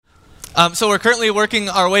So we're currently working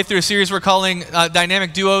our way through a series we're calling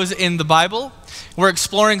Dynamic Duos in the Bible. We're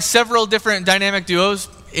exploring several different dynamic duos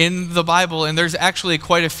in the Bible, and there's actually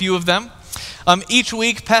quite a few of them. Each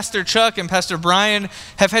week, Pastor Chuck and Pastor Brian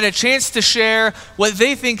have had a chance to share what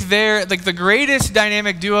they think they're like the greatest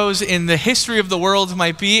dynamic duos in the history of the world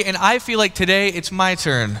might be, and I feel like today it's my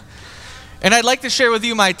turn. And I'd like to share with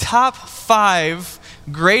you my top 5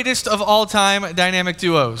 greatest of all time dynamic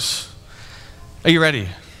duos. Are you ready?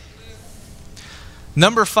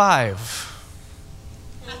 Number 5.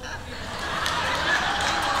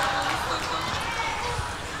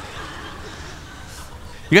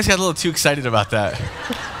 You guys got a little too excited about that.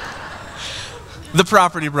 The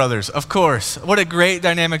Property Brothers, of course. What a great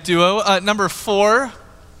dynamic duo. Number 4.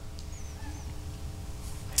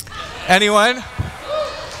 Anyone?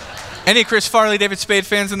 Any Chris Farley, David Spade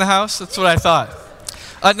fans in the house? That's what I thought.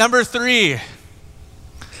 Number 3.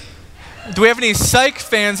 Do we have any Psych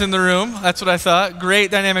fans in the room? That's what I thought.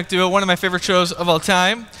 Great dynamic duo, one of my favorite shows of all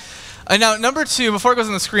time. Now, number 2, before it goes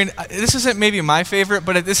on the screen, this isn't maybe my favorite,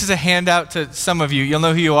 but this is a handout to some of you. You'll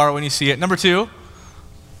know who you are when you see it. Number 2.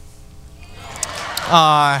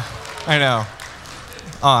 I know.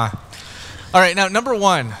 All right, now number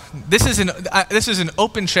 1. This is an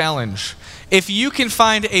open challenge. If you can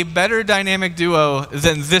find a better dynamic duo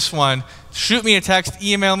than this one, shoot me a text,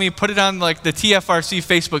 email me, put it on like the TFRC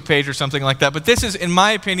Facebook page or something like that. But this is, in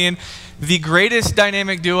my opinion, the greatest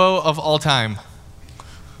dynamic duo of all time.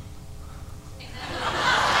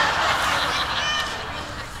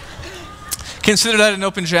 Consider that an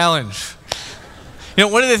open challenge. You know,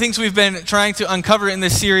 one of the things we've been trying to uncover in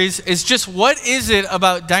this series is just what is it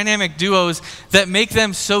about dynamic duos that make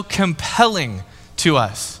them so compelling to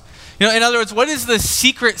us? You know, in other words, what is the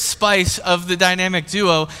secret spice of the dynamic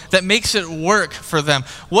duo that makes it work for them?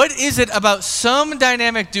 What is it about some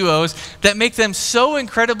dynamic duos that make them so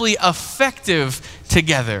incredibly effective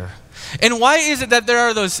together? And why is it that there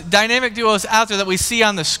are those dynamic duos out there that we see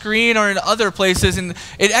on the screen or in other places, and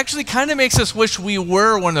it actually kind of makes us wish we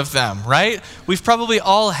were one of them, right? We've probably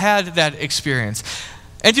all had that experience.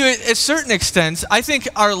 And to a certain extent, I think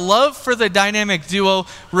our love for the dynamic duo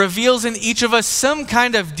reveals in each of us some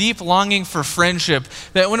kind of deep longing for friendship.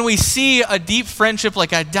 That when we see a deep friendship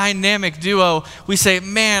like a dynamic duo, we say,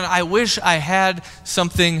 man, I wish I had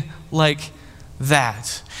something like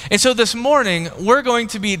that. And so this morning, we're going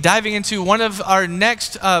to be diving into one of our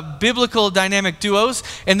next biblical dynamic duos,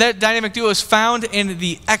 and that dynamic duo is found in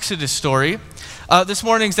the Exodus story. This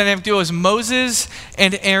morning's dynamic duo is Moses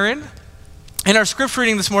and Aaron. And our scripture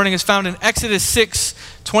reading this morning is found in Exodus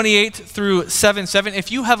 6:28 through 7:7.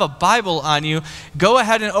 If you have a Bible on you, go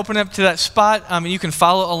ahead and open up to that spot, and you can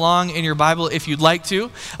follow along in your Bible if you'd like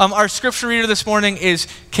to. Our scripture reader this morning is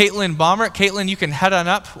Caitlin Baumer. Caitlin, you can head on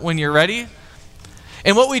up when you're ready.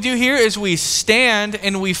 And what we do here is we stand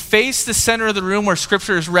and we face the center of the room where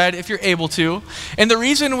scripture is read, if you're able to. And the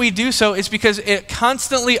reason we do so is because it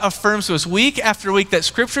constantly affirms to us week after week that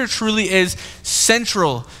scripture truly is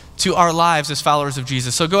central to our lives as followers of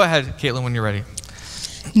Jesus. So go ahead, Caitlin, when you're ready.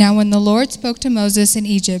 Now when the Lord spoke to Moses in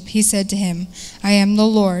Egypt, he said to him, I am the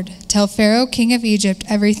Lord. Tell Pharaoh, king of Egypt,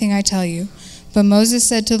 everything I tell you. But Moses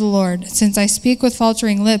said to the Lord, since I speak with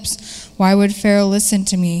faltering lips, why would Pharaoh listen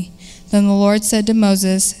to me? Then the Lord said to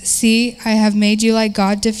Moses, see, I have made you like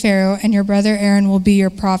God to Pharaoh, and your brother Aaron will be your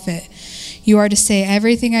prophet. You are to say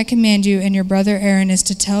everything I command you, and your brother Aaron is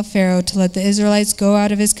to tell Pharaoh to let the Israelites go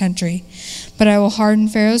out of his country. But I will harden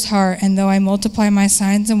Pharaoh's heart, and though I multiply my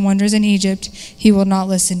signs and wonders in Egypt, he will not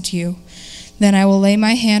listen to you. Then I will lay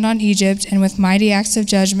my hand on Egypt, and with mighty acts of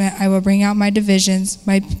judgment I will bring out my divisions,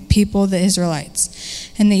 my people, the Israelites.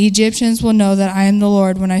 And the Egyptians will know that I am the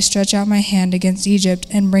Lord when I stretch out my hand against Egypt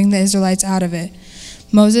and bring the Israelites out of it.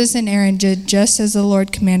 Moses and Aaron did just as the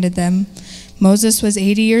Lord commanded them. Moses was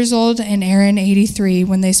 80 years old and Aaron 83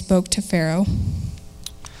 when they spoke to Pharaoh.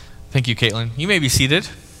 Thank you, Caitlin. You may be seated.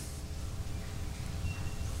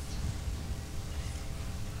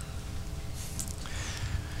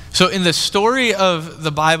 So in the story of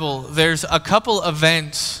the Bible, there's a couple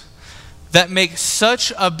events that make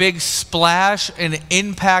such a big splash and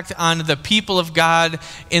impact on the people of God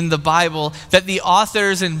in the Bible that the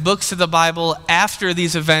authors and books of the Bible after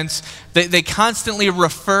these events, they constantly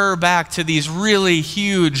refer back to these really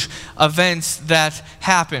huge events that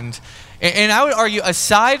happened. And I would argue,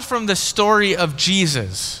 aside from the story of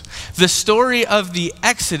Jesus, the story of the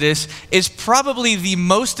Exodus is probably the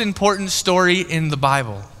most important story in the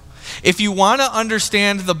Bible. If you want to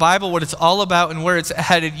understand the Bible, what it's all about and where it's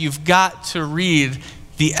headed, you've got to read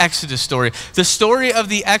the Exodus story. The story of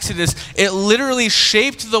the Exodus, it literally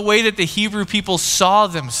shaped the way that the Hebrew people saw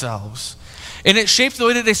themselves. And it shaped the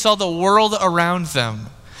way that they saw the world around them.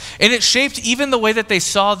 And it shaped even the way that they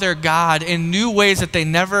saw their God in new ways that they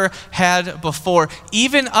never had before.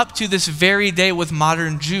 Even up to this very day with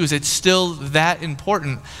modern Jews, it's still that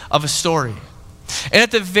important of a story. And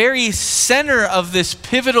at the very center of this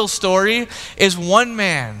pivotal story is one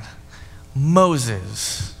man,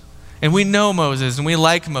 Moses. And we know Moses and we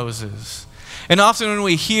like Moses. And often when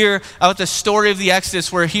we hear about the story of the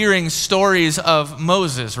Exodus, we're hearing stories of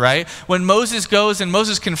Moses, right? When Moses goes and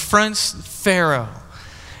Moses confronts Pharaoh.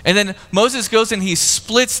 And then Moses goes and he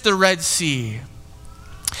splits the Red Sea.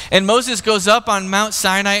 And Moses goes up on Mount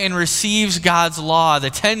Sinai and receives God's law, the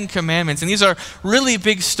 10 Commandments. And these are really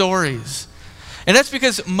big stories. And that's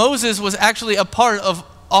because Moses was actually a part of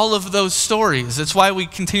all of those stories. That's why we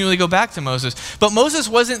continually go back to Moses. But Moses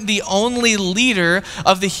wasn't the only leader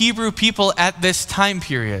of the Hebrew people at this time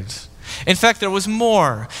period. In fact, there was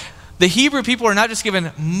more. The Hebrew people were not just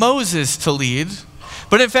given Moses to lead,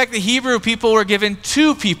 but in fact, the Hebrew people were given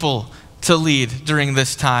 2 people to lead during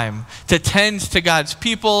this time, to tend to God's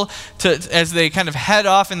people, as they kind of head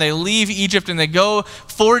off and they leave Egypt and they go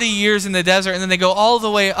 40 years in the desert and then they go all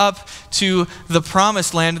the way up to the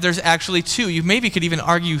promised land. There's actually 2. You maybe could even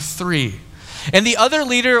argue 3. And the other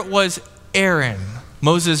leader was Aaron,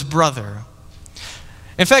 Moses' brother.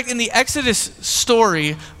 In fact, in the Exodus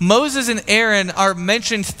story, Moses and Aaron are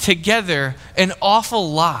mentioned together an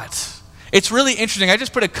awful lot. It's really interesting. I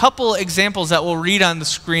just put a couple examples that we'll read on the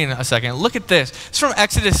screen in a second. Look at this. It's from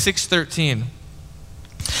Exodus 6:13.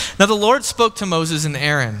 Now the Lord spoke to Moses and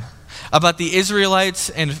Aaron about the Israelites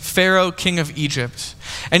and Pharaoh, king of Egypt.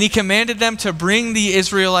 And he commanded them to bring the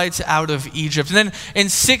Israelites out of Egypt. And then in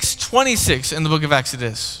 6:26 in the book of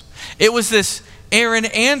Exodus, it was this Aaron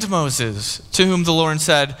and Moses to whom the Lord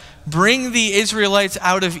said, bring the Israelites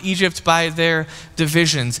out of Egypt by their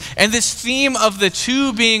divisions. And this theme of the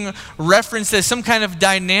 2 being referenced as some kind of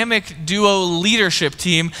dynamic duo leadership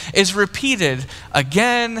team is repeated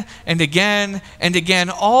again and again and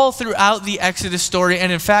again all throughout the Exodus story,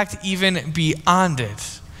 and in fact even beyond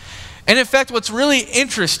it. And in fact, what's really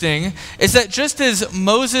interesting is that just as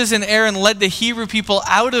Moses and Aaron led the Hebrew people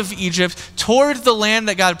out of Egypt toward the land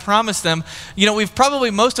that God promised them, we've probably,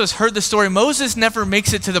 most of us heard the story, Moses never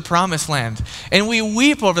makes it to the promised land. And we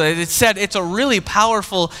weep over that. It's said it's a really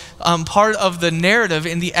powerful part of the narrative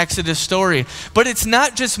in the Exodus story. But it's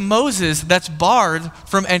not just Moses that's barred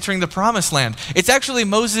from entering the promised land. It's actually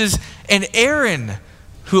Moses and Aaron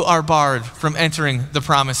who are barred from entering the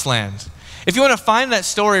promised land. If you want to find that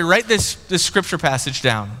story, write this scripture passage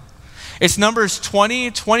down. It's Numbers 20,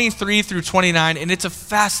 23 through 29, and it's a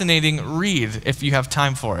fascinating read if you have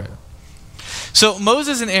time for it. So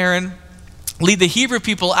Moses and Aaron lead the Hebrew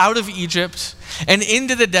people out of Egypt and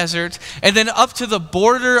into the desert and then up to the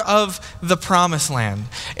border of the promised land.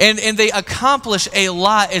 And they accomplish a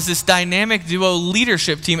lot as this dynamic duo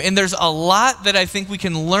leadership team. And there's a lot that I think we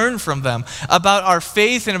can learn from them about our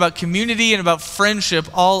faith and about community and about friendship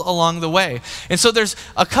all along the way. And so there's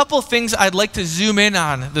a couple things I'd like to zoom in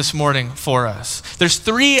on this morning for us. There's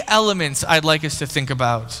 3 elements I'd like us to think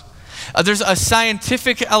about. There's a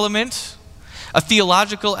scientific element, a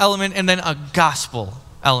theological element, and then a gospel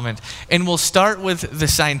element. And we'll start with the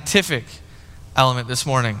scientific element this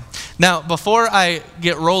morning. Now, before I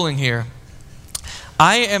get rolling here,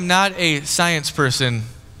 I am not a science person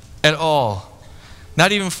at all.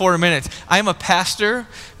 Not even for a minute. I am a pastor,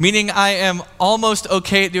 meaning I am almost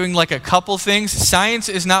okay at doing like a couple things. Science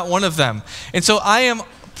is not one of them. And so I am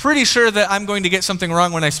pretty sure that I'm going to get something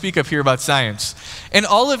wrong when I speak up here about science. And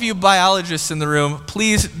all of you biologists in the room,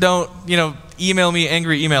 please don't, email me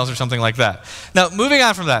angry emails or something like that. Now, moving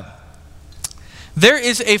on from that, there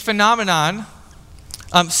is a phenomenon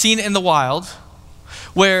seen in the wild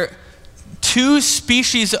where 2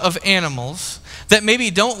 species of animals that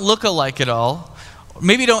maybe don't look alike at all,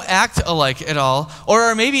 maybe don't act alike at all, or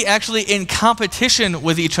are maybe actually in competition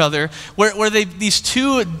with each other, where these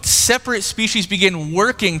 2 separate species begin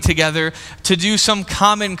working together to do some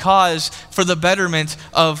common cause for the betterment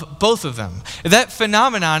of both of them. That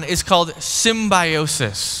phenomenon is called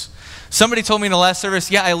symbiosis. Somebody told me in the last service,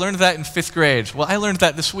 yeah, I learned that in 5th grade. Well, I learned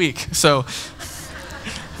that this week, so...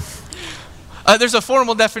 There's a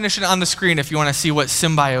formal definition on the screen if you want to see what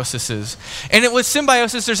symbiosis is. And with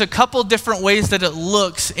symbiosis, there's a couple different ways that it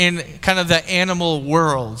looks in kind of the animal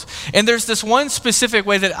world. And there's this one specific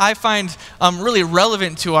way that I find really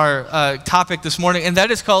relevant to our topic this morning, and that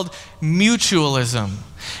is called mutualism.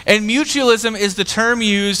 And mutualism is the term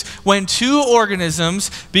used when 2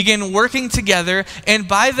 organisms begin working together, and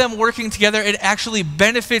by them working together, it actually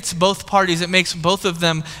benefits both parties. It makes both of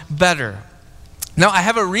them better. Now, I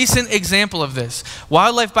have a recent example of this.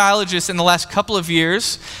 Wildlife biologists in the last couple of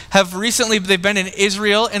years they've been in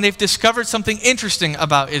Israel, and they've discovered something interesting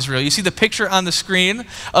about Israel. You see the picture on the screen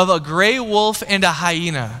of a gray wolf and a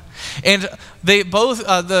hyena. And they both,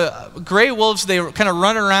 the gray wolves, they kind of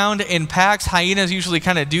run around in packs. Hyenas usually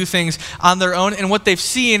kind of do things on their own. And what they've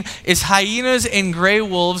seen is hyenas and gray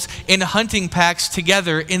wolves in hunting packs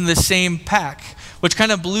together in the same pack, which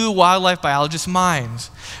kind of blew wildlife biologists'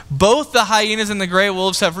 minds. Both the hyenas and the gray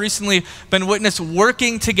wolves have recently been witnessed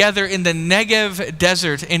working together in the Negev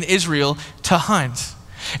desert in Israel to hunt.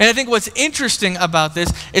 And I think what's interesting about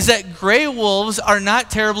this is that gray wolves are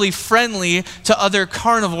not terribly friendly to other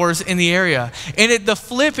carnivores in the area. And the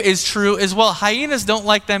flip is true as well. Hyenas don't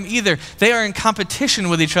like them either. They are in competition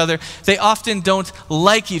with each other. They often don't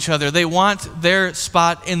like each other. They want their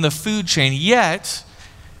spot in the food chain. Yet,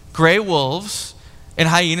 gray wolves and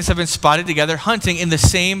hyenas have been spotted together hunting in the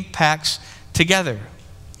same packs together.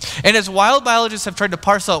 And as wild biologists have tried to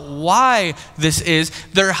parse out why this is,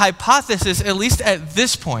 their hypothesis, at least at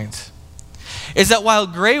this point, is that while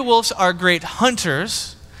gray wolves are great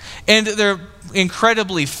hunters and they're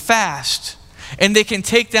incredibly fast and they can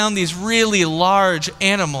take down these really large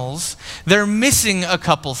animals, they're missing a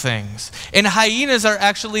couple things. And hyenas are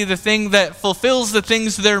actually the thing that fulfills the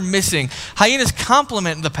things they're missing. Hyenas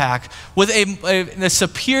complement the pack with a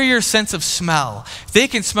superior sense of smell. They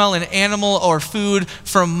can smell an animal or food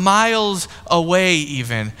from miles away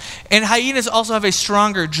even. And hyenas also have a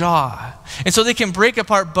stronger jaw. And so they can break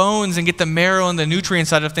apart bones and get the marrow and the nutrient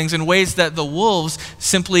side of things in ways that the wolves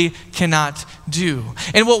simply cannot do.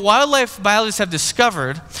 And what wildlife biologists have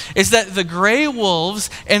discovered is that the gray wolves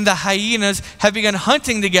and the hyenas have begun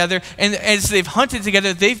hunting together, and as they've hunted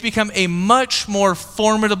together, they've become a much more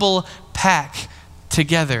formidable pack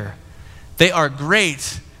together. They are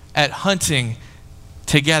great at hunting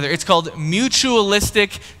together. It's called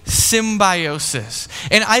mutualistic symbiosis.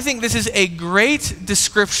 And I think this is a great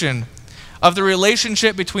description of the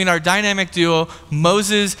relationship between our dynamic duo,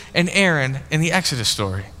 Moses and Aaron, in the Exodus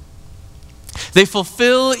story. They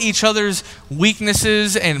fulfill each other's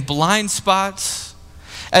weaknesses and blind spots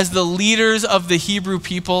as the leaders of the Hebrew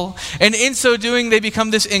people. And in so doing, they become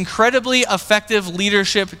this incredibly effective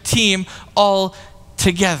leadership team all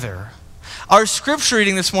together. Our scripture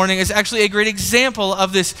reading this morning is actually a great example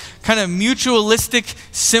of this kind of mutualistic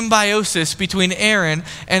symbiosis between Aaron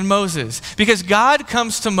and Moses. Because God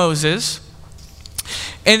comes to Moses,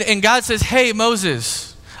 and God says, hey,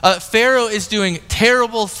 Moses, Pharaoh is doing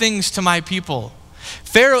terrible things to my people.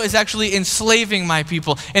 Pharaoh is actually enslaving my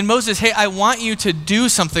people. And Moses, hey, I want you to do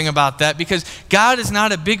something about that because God is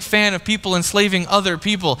not a big fan of people enslaving other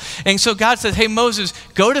people. And so God says, hey, Moses,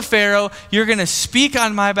 go to Pharaoh. You're going to speak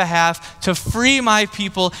on my behalf to free my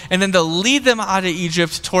people and then to lead them out of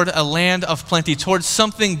Egypt toward a land of plenty, towards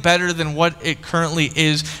something better than what it currently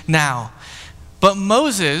is now. But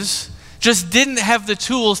Moses just didn't have the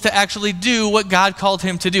tools to actually do what God called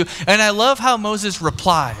him to do. And I love how Moses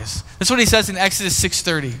replies. That's what he says in Exodus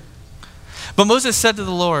 6:30. But Moses said to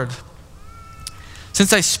the Lord,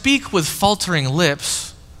 since I speak with faltering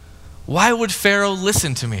lips, why would Pharaoh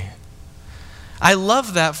listen to me? I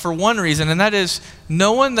love that for one reason, and that is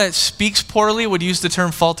no one that speaks poorly would use the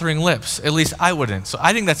term faltering lips. At least I wouldn't. So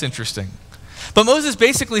I think that's interesting. But Moses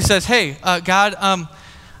basically says, hey, God,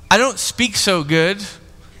 I don't speak so good,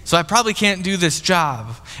 so I probably can't do this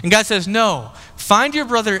job. And God says, no, find your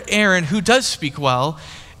brother Aaron who does speak well,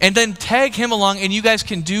 and then tag him along and you guys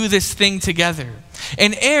can do this thing together.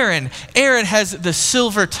 And Aaron has the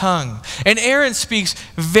silver tongue. And Aaron speaks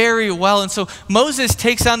very well. And so Moses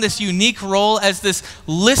takes on this unique role as this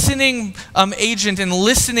listening agent and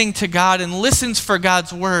listening to God and listens for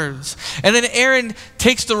God's words. And then Aaron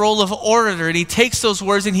takes the role of orator and he takes those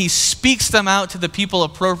words and he speaks them out to the people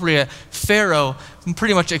appropriate, Pharaoh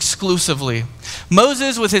pretty much exclusively.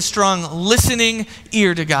 Moses with his strong listening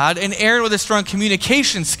ear to God and Aaron with his strong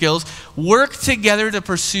communication skills work together to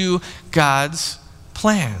pursue God's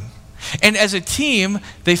plan. And as a team,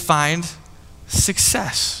 they find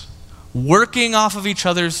success, working off of each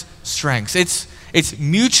other's strengths. It's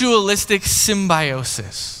mutualistic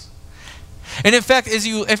symbiosis. And in fact,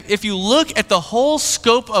 if you look at the whole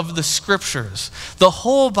scope of the scriptures, the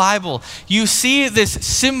whole Bible, you see this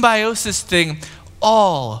symbiosis thing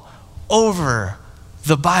all over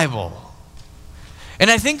the Bible. And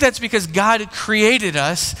I think that's because God created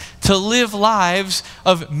us to live lives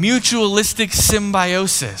of mutualistic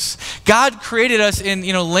symbiosis. God created us in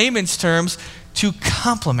layman's terms to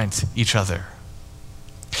complement each other.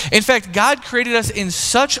 In fact, God created us in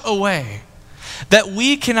such a way that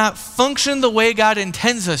we cannot function the way God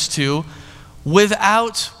intends us to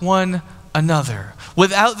without one another,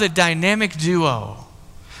 without the dynamic duo,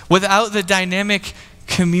 without the dynamic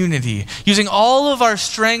community, using all of our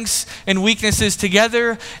strengths and weaknesses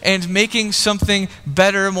together and making something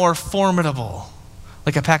better, more formidable,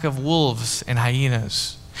 like a pack of wolves and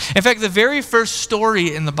hyenas. In fact, the very first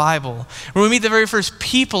story in the Bible, when we meet the very first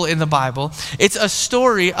people in the Bible, it's a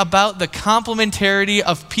story about the complementarity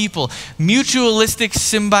of people, mutualistic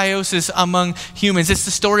symbiosis among humans. It's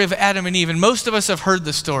the story of Adam and Eve, and most of us have heard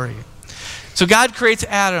the story. So God creates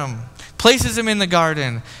Adam, places him in the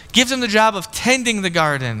garden, gives him the job of tending the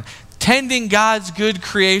garden, tending God's good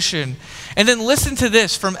creation. And then listen to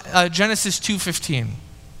this from Genesis 2:15.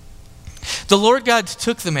 The Lord God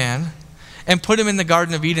took the man and put him in the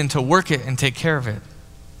Garden of Eden to work it and take care of it.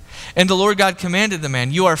 And the Lord God commanded the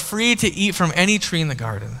man, "You are free to eat from any tree in the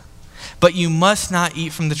garden, but you must not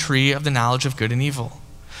eat from the tree of the knowledge of good and evil.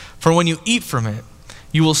 For when you eat from it,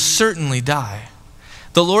 you will certainly die."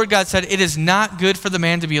 The Lord God said, "It is not good for the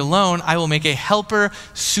man to be alone. I will make a helper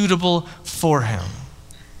suitable for him."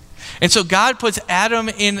 And so God puts Adam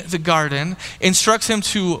in the garden, instructs him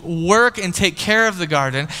to work and take care of the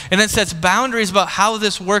garden, and then sets boundaries about how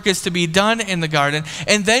this work is to be done in the garden.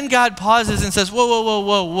 And then God pauses and says,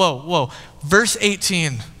 whoa. Verse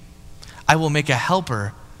 18, "I will make a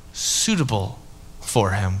helper suitable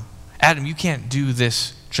for him." Adam, you can't do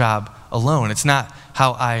this job alone. It's not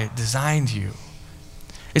how I designed you.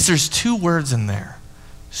 There's two words in there,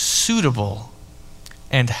 suitable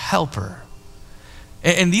and helper.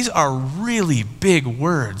 And these are really big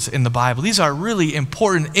words in the Bible. These are really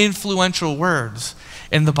important, influential words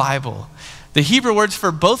in the Bible. The Hebrew words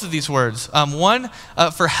for both of these words, one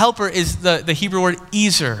for helper is the Hebrew word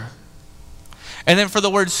ezer. And then for the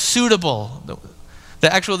word suitable,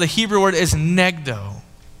 the Hebrew word is negdo.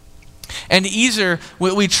 And ezer,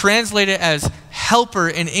 we translate it as helper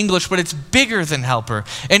in English, but it's bigger than helper.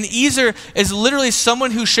 And ezer is literally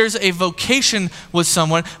someone who shares a vocation with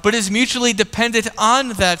someone, but is mutually dependent on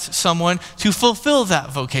that someone to fulfill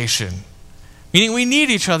that vocation. Meaning we need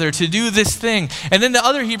each other to do this thing. And then the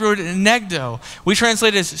other Hebrew word, negdo, we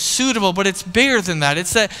translate it as suitable, but it's bigger than that.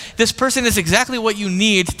 It's that this person is exactly what you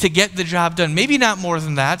need to get the job done. Maybe not more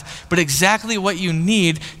than that, but exactly what you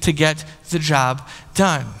need to get the job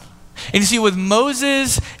done. And you see, with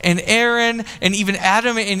Moses and Aaron and even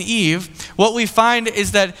Adam and Eve, what we find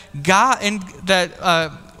is that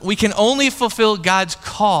we can only fulfill God's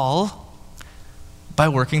call by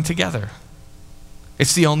working together.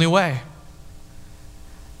 It's the only way.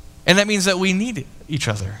 And that means that we need each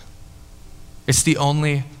other. It's the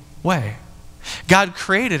only way. God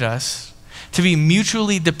created us to be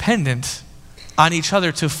mutually dependent on each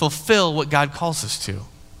other to fulfill what God calls us to.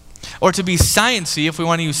 Or to be sciencey, if we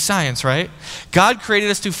want to use science, right? God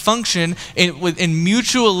created us to function in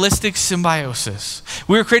mutualistic symbiosis.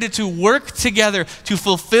 We were created to work together to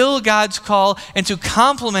fulfill God's call and to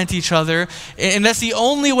complement each other, and that's the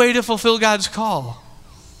only way to fulfill God's call.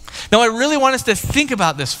 Now, I really want us to think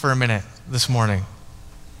about this for a minute this morning.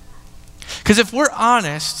 Because if we're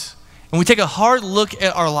honest and we take a hard look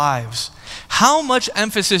at our lives, how much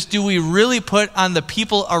emphasis do we really put on the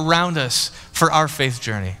people around us for our faith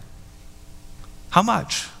journey? How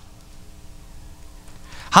much?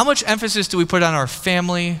 How much emphasis do we put on our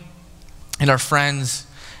family and our friends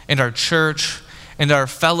and our church and our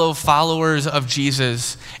fellow followers of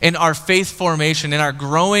Jesus and our faith formation and our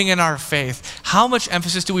growing in our faith? How much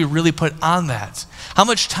emphasis do we really put on that? How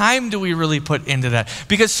much time do we really put into that?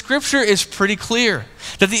 Because Scripture is pretty clear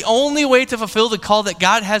that the only way to fulfill the call that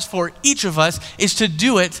God has for each of us is to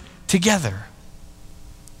do it together,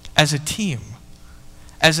 as a team,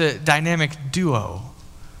 as a dynamic duo,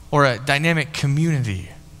 or a dynamic community.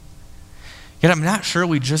 Yet I'm not sure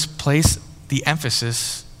we just place the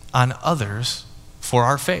emphasis on others for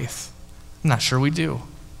our faith. I'm not sure we do.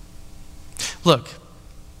 Look,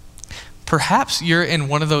 perhaps you're in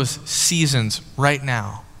one of those seasons right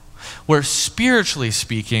now where, spiritually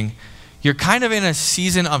speaking, you're kind of in a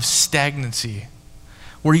season of stagnancy,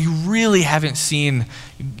 where you really haven't seen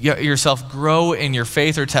yourself grow in your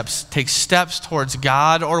faith or take steps towards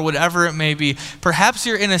God or whatever it may be. Perhaps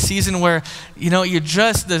you're in a season where,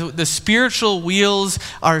 the spiritual wheels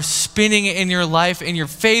are spinning in your life and your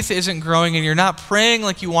faith isn't growing and you're not praying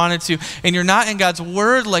like you wanted to and you're not in God's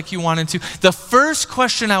word like you wanted to. The first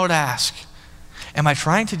question I would ask, am I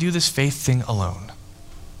trying to do this faith thing alone?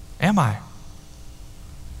 Am I?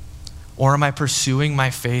 Or am I pursuing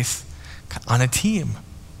my faith on a team?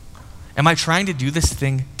 Am I trying to do this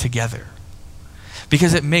thing together?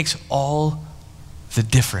 Because it makes all the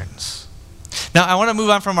difference. Now, I want to move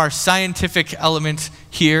on from our scientific element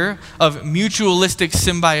here of mutualistic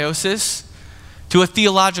symbiosis to a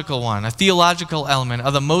theological one, a theological element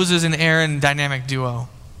of the Moses and Aaron dynamic duo.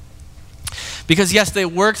 Because yes, they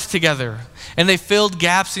worked together, and they filled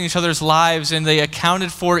gaps in each other's lives, and they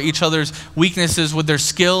accounted for each other's weaknesses with their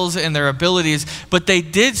skills and their abilities, but they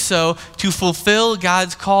did so to fulfill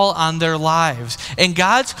God's call on their lives. And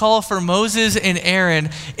God's call for Moses and Aaron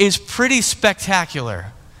is pretty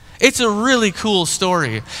spectacular. It's a really cool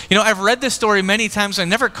story. I've read this story many times. I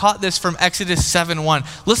never caught this from Exodus 7:1.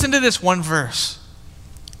 Listen to this one verse.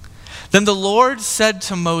 Then the Lord said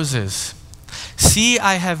to Moses, "See,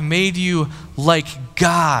 I have made you like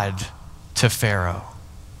God to Pharaoh,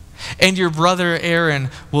 and your brother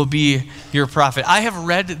Aaron will be your prophet." I have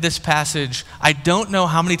read this passage, I don't know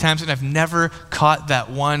how many times, and I've never caught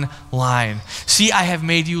that one line. See, I have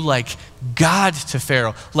made you like God to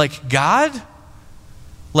Pharaoh. Like God?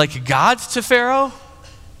 Like God to Pharaoh?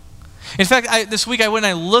 In fact, this week I went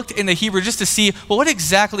and I looked in the Hebrew just to see, well, what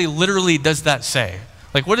exactly literally does that say?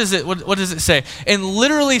 Like, what does it say? And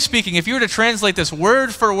literally speaking, if you were to translate this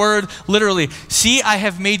word for word, literally, see, I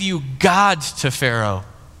have made you God to Pharaoh.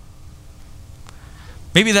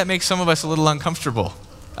 Maybe that makes some of us a little uncomfortable.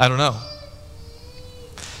 I don't know.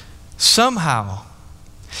 Somehow,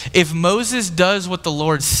 if Moses does what the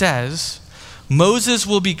Lord says, Moses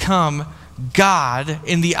will become God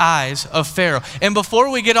in the eyes of Pharaoh. And before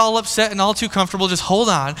we get all upset and all too comfortable, just hold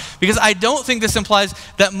on, because I don't think this implies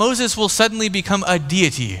that Moses will suddenly become a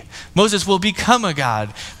deity. Moses will become a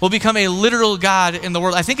God, will become a literal God in the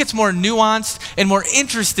world. I think it's more nuanced and more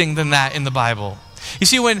interesting than that in the Bible. You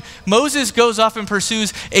see, when Moses goes off and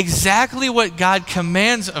pursues exactly what God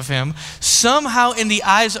commands of him, somehow in the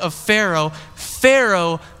eyes of Pharaoh,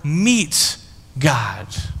 Pharaoh meets God.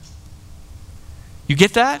 You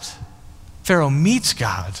get that? Pharaoh meets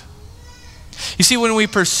God. You see, when we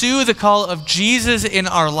pursue the call of Jesus in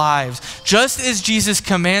our lives, just as Jesus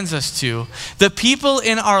commands us to, the people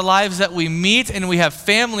in our lives that we meet and we have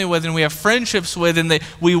family with and we have friendships with and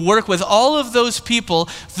we work with, all of those people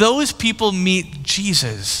meet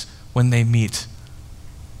Jesus when they meet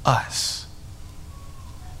us.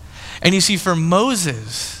 And you see, for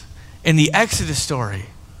Moses in the Exodus story,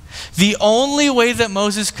 the only way that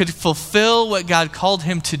Moses could fulfill what God called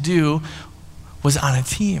him to do was on a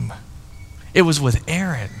team. It was with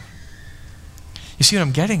Aaron. You see what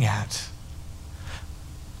I'm getting at?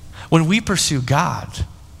 When we pursue God,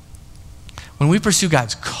 when we pursue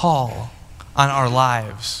God's call on our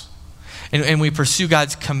lives, and we pursue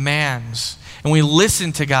God's commands, and we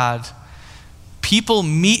listen to God, people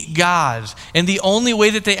meet God. And the only way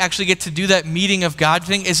that they actually get to do that meeting of God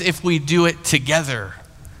thing is if we do it together.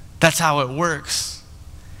 That's how it works.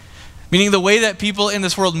 Meaning the way that people in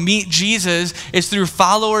this world meet Jesus is through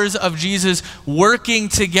followers of Jesus working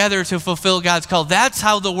together to fulfill God's call. That's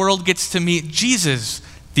how the world gets to meet Jesus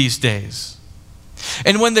these days.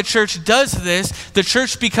 And when the church does this, the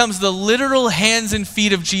church becomes the literal hands and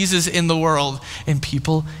feet of Jesus in the world, and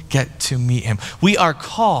people get to meet him. We are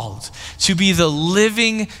called to be the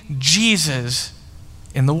living Jesus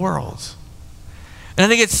in the world. And I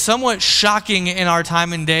think it's somewhat shocking in our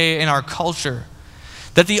time and day, in our culture,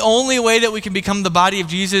 that the only way that we can become the body of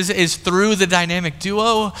Jesus is through the dynamic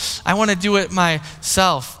duo. I want to do it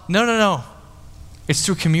myself. No. It's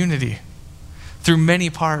through community, through many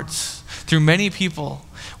parts, through many people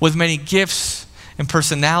with many gifts and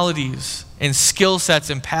personalities and skill sets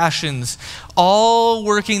and passions, all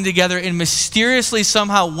working together, and mysteriously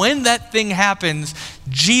somehow when that thing happens,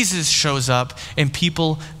 Jesus shows up and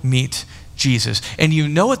people meet Jesus. And you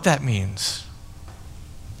know what that means.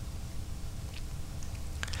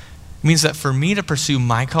 It means that for me to pursue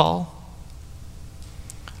my call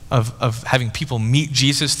of having people meet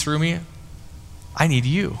Jesus through me, I need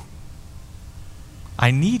you. I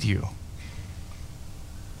need you.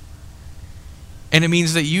 And it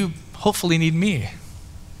means that you hopefully need me.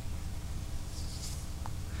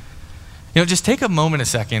 Just take a moment, a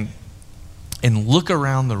second, and look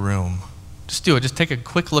around the room. Just do it. Just take a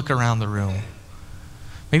quick look around the room.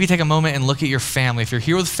 Maybe take a moment and look at your family. If you're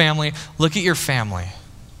here with family, look at your family.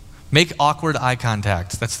 Make awkward eye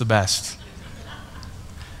contact. That's the best.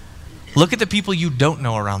 Look at the people you don't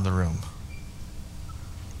know around the room.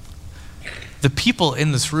 The people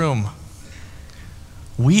in this room,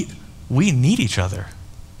 we need each other.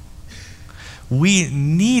 We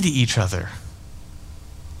need each other.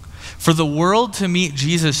 For the world to meet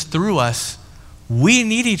Jesus through us, we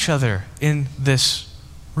need each other in this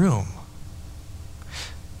room.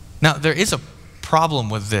 Now, there is a problem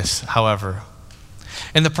with this, however.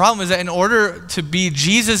 And the problem is that in order to be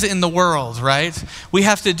Jesus in the world, right, we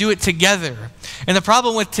have to do it together. And the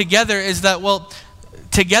problem with together is that,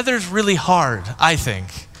 together is really hard, I think.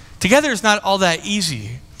 Together is not all that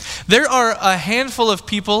easy. There are a handful of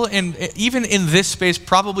people, even in this space,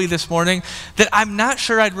 probably this morning, that I'm not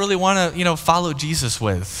sure I'd really want to, follow Jesus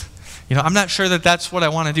with. I'm not sure that that's what I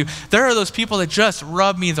want to do. There are those people that just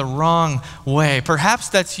rub me the wrong way. Perhaps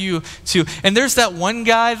that's you too. And there's that one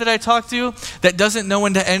guy that I talk to that doesn't know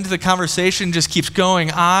when to end the conversation, just keeps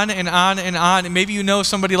going on and on and on. And maybe you know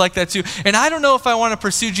somebody like that too. And I don't know if I want to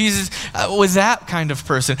pursue Jesus with that kind of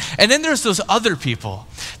person. And then there's those other people.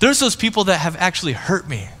 There's those people that have actually hurt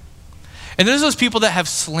me. And there's those people that have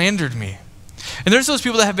slandered me. And there's those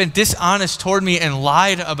people that have been dishonest toward me and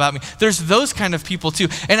lied about me. There's those kind of people too.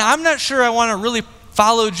 And I'm not sure I want to really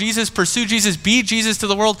follow Jesus, pursue Jesus, be Jesus to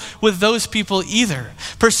the world with those people either.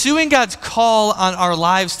 Pursuing God's call on our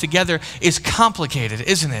lives together is complicated,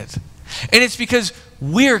 isn't it? And it's because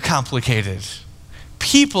we're complicated.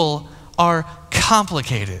 People are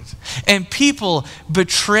complicated. And people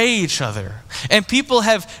betray each other. And people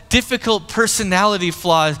have difficult personality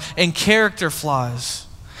flaws and character flaws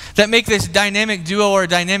that make this dynamic duo or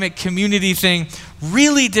dynamic community thing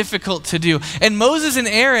really difficult to do. And Moses and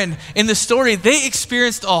Aaron in the story, they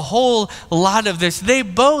experienced a whole lot of this. They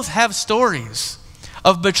both have stories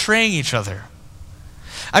of betraying each other.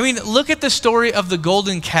 I mean, look at the story of the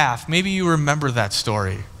golden calf. Maybe you remember that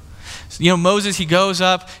story. Moses, he goes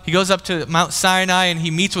up to Mount Sinai and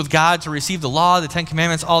he meets with God to receive the law, the 10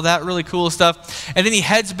 Commandments, all that really cool stuff. And then he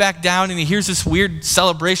heads back down and he hears this weird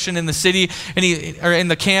celebration in the city or in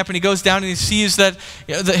the camp, and he goes down and he sees that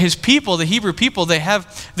his people, the Hebrew people, they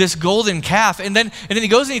have this golden calf. And then he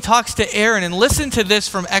goes and he talks to Aaron, and listen to this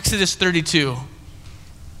from Exodus 32.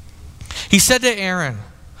 He said to Aaron,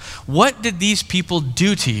 "What did these people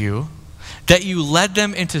do to you that you led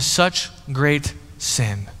them into such great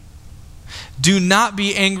sin?" "Do not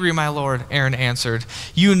be angry, my lord," Aaron answered.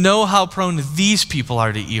 "You know how prone these people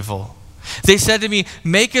are to evil. They said to me,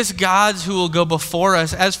 'Make us gods who will go before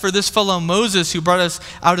us. As for this fellow Moses who brought us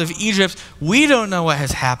out of Egypt, we don't know what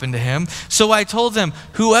has happened to him.' So I told them,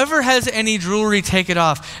 'Whoever has any jewelry, take it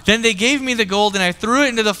off.' Then they gave me the gold and I threw it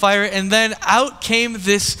into the fire, and then out came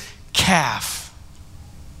this calf."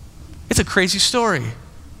 It's a crazy story.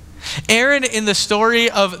 Aaron, in the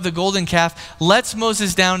story of the golden calf, lets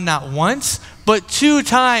Moses down not once, but 2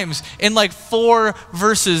 times in like 4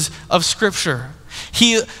 verses of scripture.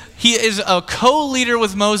 He is a co-leader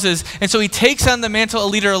with Moses, and so he takes on the mantle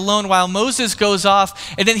of leader alone while Moses goes off,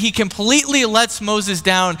 and then he completely lets Moses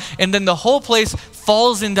down, and then the whole place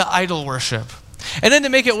falls into idol worship. And then to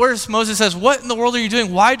make it worse, Moses says, "What in the world are you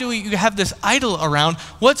doing? Why do you have this idol around?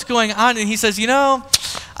 What's going on?" And he says,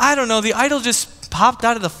 "I don't know, the idol just popped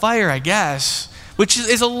out of the fire, I guess," which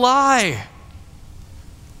is a lie.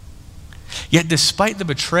 Yet despite the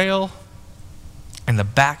betrayal and the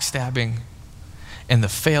backstabbing and the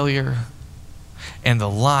failure and the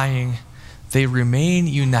lying, they remain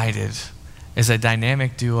united as a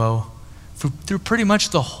dynamic duo through pretty much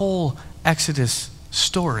the whole Exodus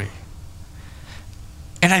story.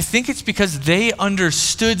 And I think it's because they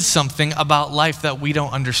understood something about life that we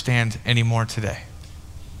don't understand anymore today.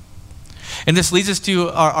 And this leads us to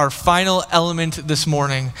our final element this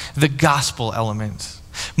morning, the gospel element.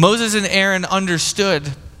 Moses and Aaron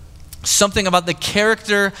understood something about the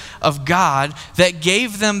character of God that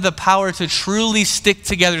gave them the power to truly stick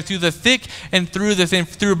together through the thick and through the thin,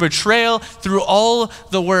 through betrayal, through all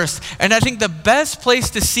the worst. And I think the best place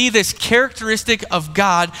to see this characteristic of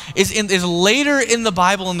God is later in the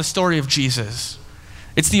Bible in the story of Jesus.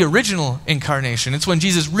 It's the original incarnation. It's when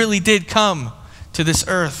Jesus really did come to this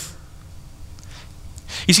earth.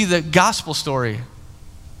 You see, the gospel story,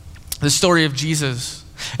 the story of Jesus,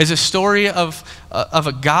 is a story of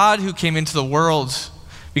a God who came into the world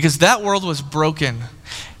because that world was broken.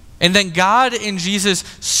 And then God in Jesus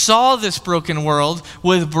saw this broken world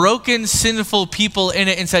with broken, sinful people in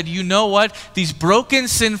it and said, "You know what? These broken,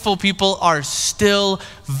 sinful people are still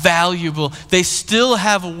valuable. They still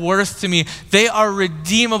have worth to me. They are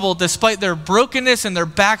redeemable despite their brokenness and their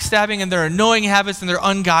backstabbing and their annoying habits and their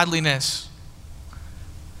ungodliness."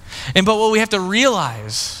 But what we have to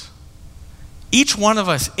realize, each one of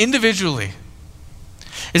us individually,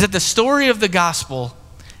 is that the story of the gospel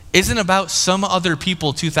isn't about some other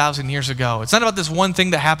people 2,000 years ago. It's not about this one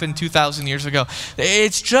thing that happened 2,000 years ago.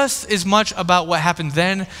 It's just as much about what happened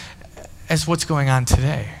then as what's going on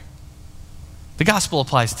today. The gospel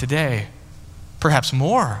applies today, perhaps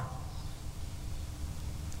more.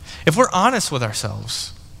 If we're honest with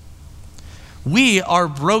ourselves, we are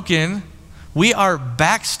broken, we are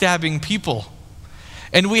backstabbing people.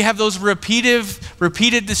 And we have those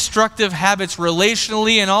repeated destructive habits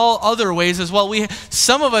relationally and all other ways as well.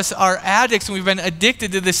 Some of us are addicts and we've been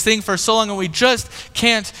addicted to this thing for so long and we just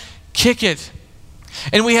can't kick it.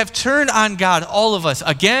 And we have turned on God, all of us,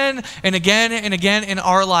 again and again and again in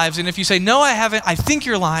our lives. And if you say, no, I haven't, I think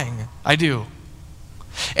you're lying. I do.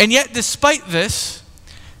 And yet, despite this,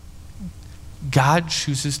 God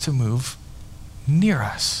chooses to move near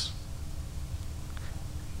us.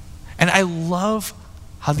 And I love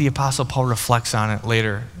how the Apostle Paul reflects on it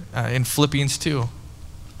later in Philippians 2.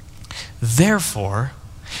 Therefore,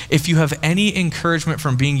 if you have any encouragement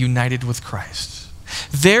from being united with Christ,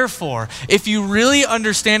 therefore, if you really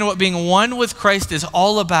understand what being one with Christ is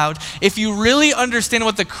all about, if you really understand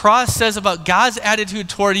what the cross says about God's attitude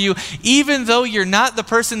toward you, even though you're not the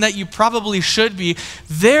person that you probably should be,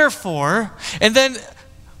 therefore, and then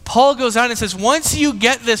Paul goes on and says, once you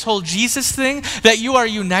get this whole Jesus thing, that you are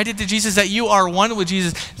united to Jesus, that you are one with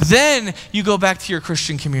Jesus, then you go back to your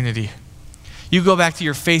Christian community. You go back to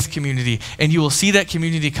your faith community, and you will see that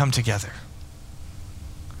community come together.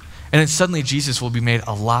 And then suddenly Jesus will be made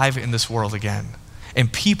alive in this world again.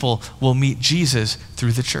 And people will meet Jesus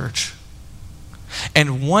through the church.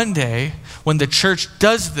 And one day, when the church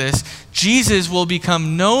does this, Jesus will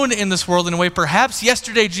become known in this world in a way perhaps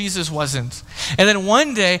yesterday Jesus wasn't. And then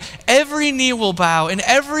one day, every knee will bow and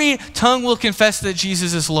every tongue will confess that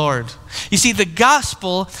Jesus is Lord. You see, the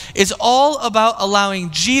gospel is all about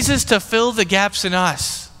allowing Jesus to fill the gaps in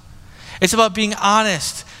us. It's about being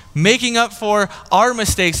honest, making up for our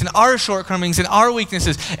mistakes and our shortcomings and our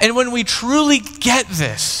weaknesses. And when we truly get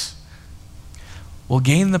this, we'll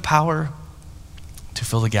gain the power to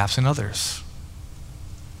fill the gaps in others.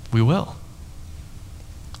 We will.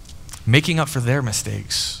 Making up for their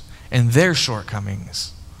mistakes and their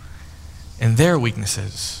shortcomings and their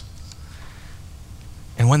weaknesses.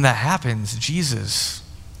 And when that happens, Jesus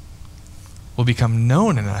will become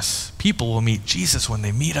known in us. People will meet Jesus when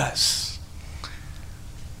they meet us.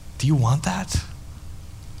 Do you want that?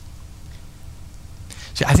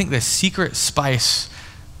 See, I think the secret spice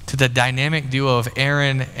to the dynamic duo of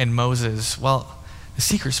Aaron and Moses, well, the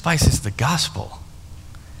secret spice is the gospel.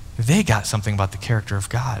 They got something about the character of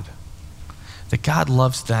God. That God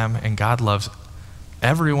loves them and God loves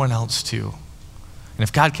everyone else too. And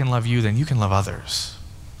if God can love you, then you can love others.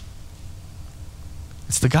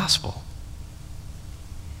 It's the gospel.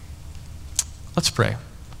 Let's pray.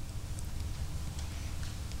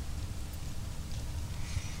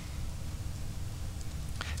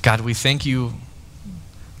 God, we thank you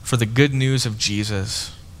for the good news of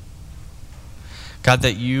Jesus. God,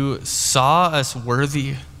 that you saw us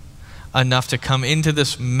worthy enough to come into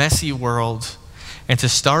this messy world and to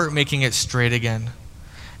start making it straight again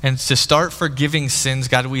and to start forgiving sins.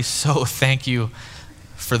 God, we so thank you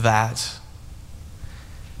for that.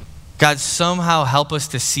 God, somehow help us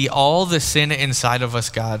to see all the sin inside of us,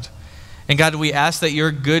 God. And God, we ask that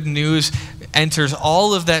your good news enters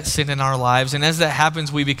all of that sin in our lives. And as that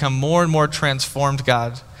happens, we become more and more transformed,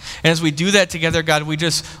 God. And as we do that together, God, we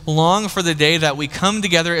just long for the day that we come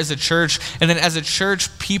together as a church, and then as a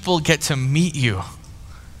church, people get to meet you.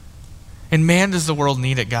 And man, does the world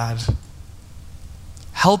need it, God.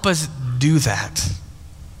 Help us do that.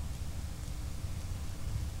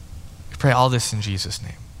 We pray all this in Jesus'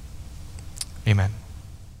 name. Amen.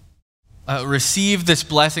 Receive this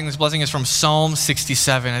blessing. This blessing is from Psalm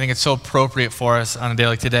 67. I think it's so appropriate for us on a day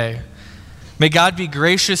like today. May God be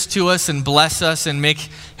gracious to us and bless us and make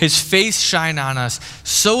his face shine on us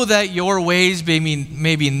so that your ways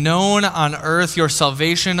may be known on earth, your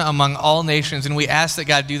salvation among all nations. And we ask that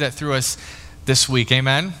God do that through us this week.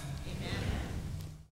 Amen.